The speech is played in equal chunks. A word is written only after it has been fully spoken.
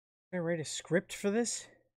Did I write a script for this?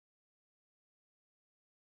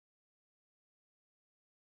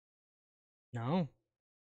 No.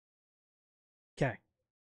 Okay.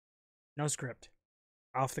 No script.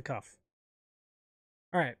 Off the cuff.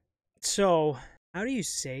 Alright. So, how do you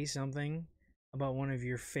say something about one of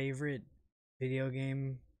your favorite video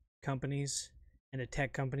game companies and a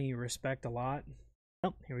tech company you respect a lot?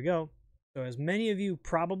 Well, here we go. So, as many of you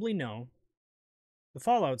probably know, the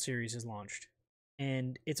Fallout series is launched,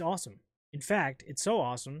 and it's awesome. In fact, it's so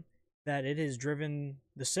awesome that it has driven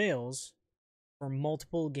the sales for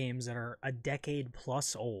multiple games that are a decade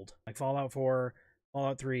plus old, like Fallout 4,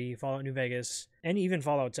 Fallout 3, Fallout New Vegas, and even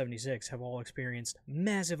Fallout 76 have all experienced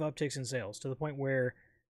massive upticks in sales to the point where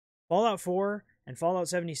Fallout 4 and Fallout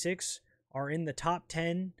 76 are in the top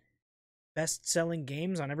 10 best-selling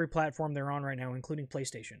games on every platform they're on right now, including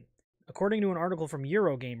PlayStation. According to an article from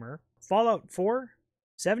Eurogamer, Fallout 4,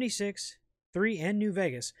 76, 3, and New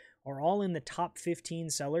Vegas are all in the top 15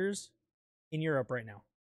 sellers in Europe right now.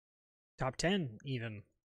 Top 10, even.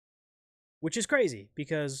 Which is crazy,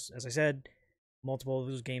 because, as I said, multiple of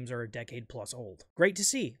those games are a decade plus old. Great to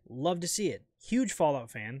see. Love to see it. Huge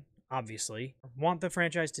Fallout fan, obviously. Want the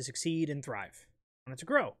franchise to succeed and thrive. Want it to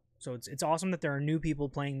grow. So it's awesome that there are new people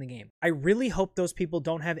playing the game. I really hope those people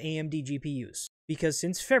don't have AMD GPUs, because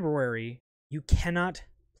since February, you cannot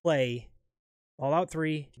play Fallout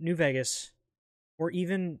 3, New Vegas, or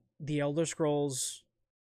even The Elder Scrolls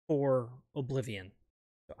or Oblivion.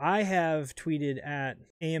 So I have tweeted at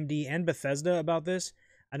AMD and Bethesda about this.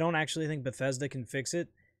 I don't actually think Bethesda can fix it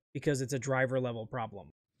because it's a driver level problem.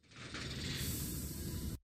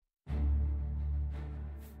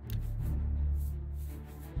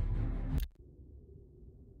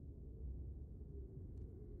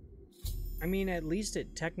 I mean, at least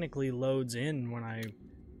it technically loads in when I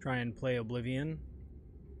try and play Oblivion.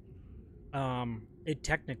 It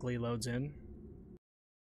technically loads in.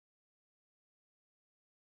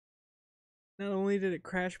 Not only did it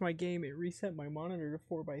crash my game, it reset my monitor to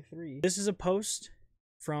 4:3. This is a post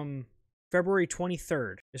from February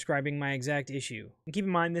 23rd describing my exact issue. And keep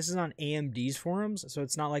in mind, this is on AMD's forums, so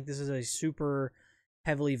it's not like this is a super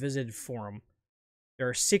heavily visited forum. There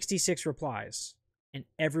are 66 replies, and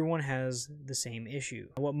everyone has the same issue.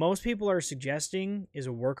 What most people are suggesting is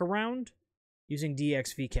a workaround using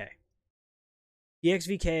DXVK.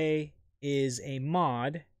 DXVK is a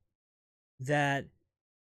mod that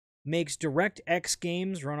makes DirectX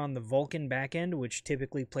games run on the Vulkan backend, which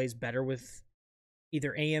typically plays better with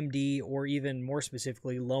either AMD or even more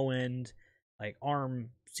specifically low-end like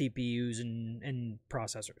ARM CPUs and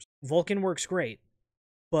processors. Vulkan works great,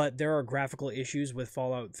 but there are graphical issues with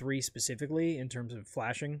Fallout 3 specifically in terms of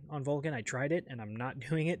flashing on Vulkan. I tried it, and I'm not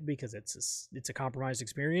doing it because it's a compromised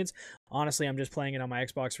experience. Honestly, I'm just playing it on my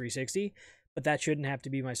Xbox 360, but that shouldn't have to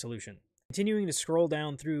be my solution. Continuing to scroll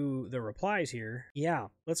down through the replies here, yeah,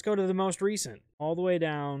 let's go to the most recent. All the way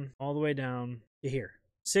down to here.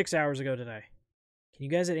 6 hours ago today. Can you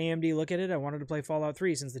guys at AMD look at it? I wanted to play Fallout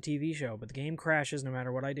 3 since the TV show, but the game crashes no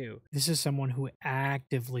matter what I do. This is someone who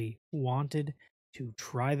actively wanted to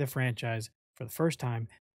try the franchise for the first time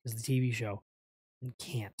as the TV show and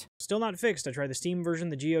can't. Still not fixed. I tried the Steam version,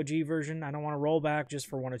 the GOG version. I don't want to roll back just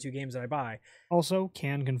for 1 or 2 games that I buy. Also,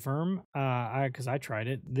 can confirm, because I tried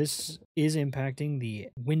it, this is impacting the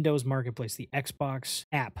Windows Marketplace, the Xbox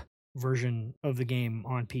app version of the game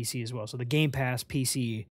on PC as well. So the Game Pass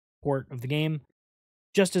PC port of the game,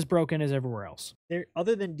 just as broken as everywhere else.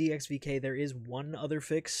 Other than DXVK, there is one other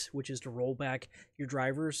fix, which is to roll back your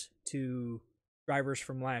drivers to drivers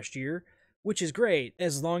from last year, which is great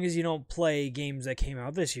as long as you don't play games that came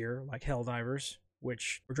out this year, like Helldivers, or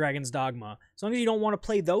Dragon's Dogma. As long as you don't want to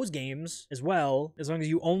play those games as well, as long as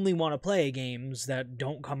you only want to play games that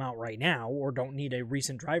don't come out right now or don't need a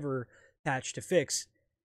recent driver patch to fix,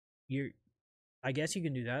 I guess you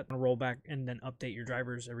can do that. Roll back and then update your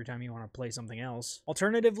drivers every time you want to play something else.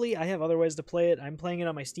 Alternatively, I have other ways to play it. I'm playing it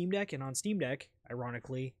on my Steam Deck, and on Steam Deck,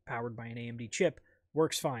 ironically, powered by an AMD chip,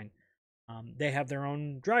 works fine. They have their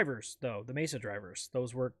own drivers, though, the Mesa drivers.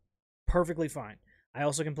 Those work perfectly fine. I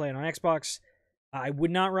also can play it on Xbox. I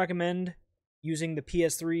would not recommend using the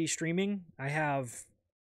PS3 streaming. I have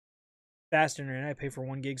fast internet. I pay for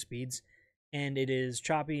 1 gig speeds, and it is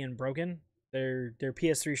choppy and broken. Their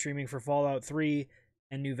PS3 streaming for Fallout 3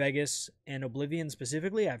 and New Vegas and Oblivion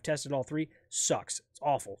specifically, I've tested all 3, sucks. It's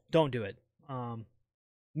awful. Don't do it.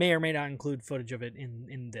 May or may not include footage of it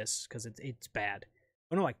in this, because it's bad.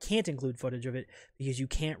 Oh no, I can't include footage of it because you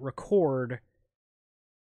can't record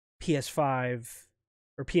PS5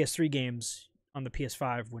 or PS3 games on the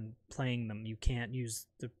PS5 when playing them. You can't use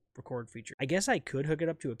the record feature. I guess I could hook it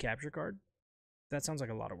up to a capture card That sounds like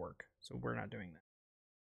a lot of work, so we're not doing that.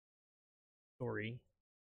 Sorry.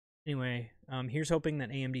 Anyway, here's hoping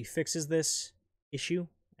that AMD fixes this issue,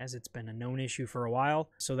 as it's been a known issue for a while,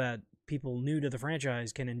 so that people new to the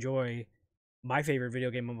franchise can enjoy my favorite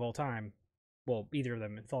video game of all time. Well, either of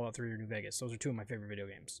them, Fallout 3 or New Vegas. Those are two of my favorite video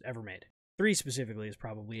games ever made. 3 specifically is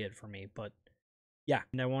probably it for me, but yeah.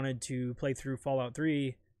 And I wanted to play through Fallout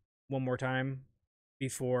 3 one more time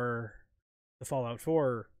before the Fallout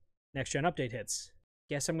 4 next-gen update hits.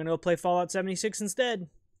 Guess I'm going to go play Fallout 76 instead.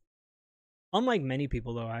 Unlike many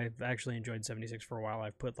people, though, I've actually enjoyed 76 for a while.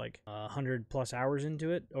 I've put like 100+ hours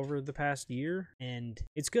into it over the past year, and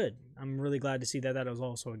it's good. I'm really glad to see that that was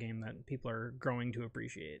also a game that people are growing to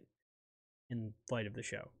appreciate in light of the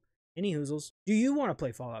show. Any hoozles, do you want to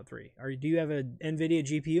play Fallout 3? Or do you have an Nvidia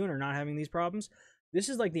GPU and are not having these problems? This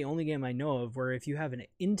is like the only game I know of where if you have an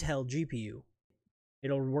Intel GPU,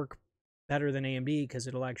 it'll work better than AMD because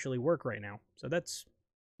it'll actually work right now. So that's,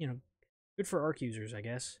 you know, good for ARC users, I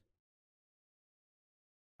guess.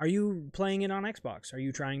 Are you playing it on Xbox? Are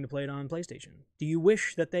you trying to play it on PlayStation? Do you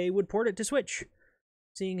wish that they would port it to Switch?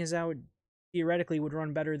 Seeing as how it theoretically would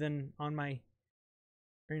run better than on my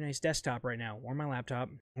very nice desktop right now, or my laptop,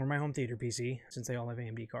 or my home theater PC, since they all have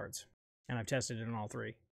AMD cards. And I've tested it on all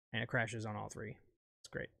 3, and it crashes on all 3. It's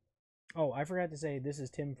great. Oh, I forgot to say, this is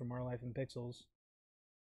Tim from Our Life in Pixels.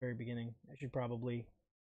 Very beginning. I should probably...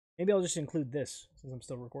 Maybe I'll just include this, since I'm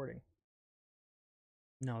still recording.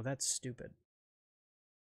 No, that's stupid.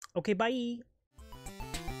 Okay, bye!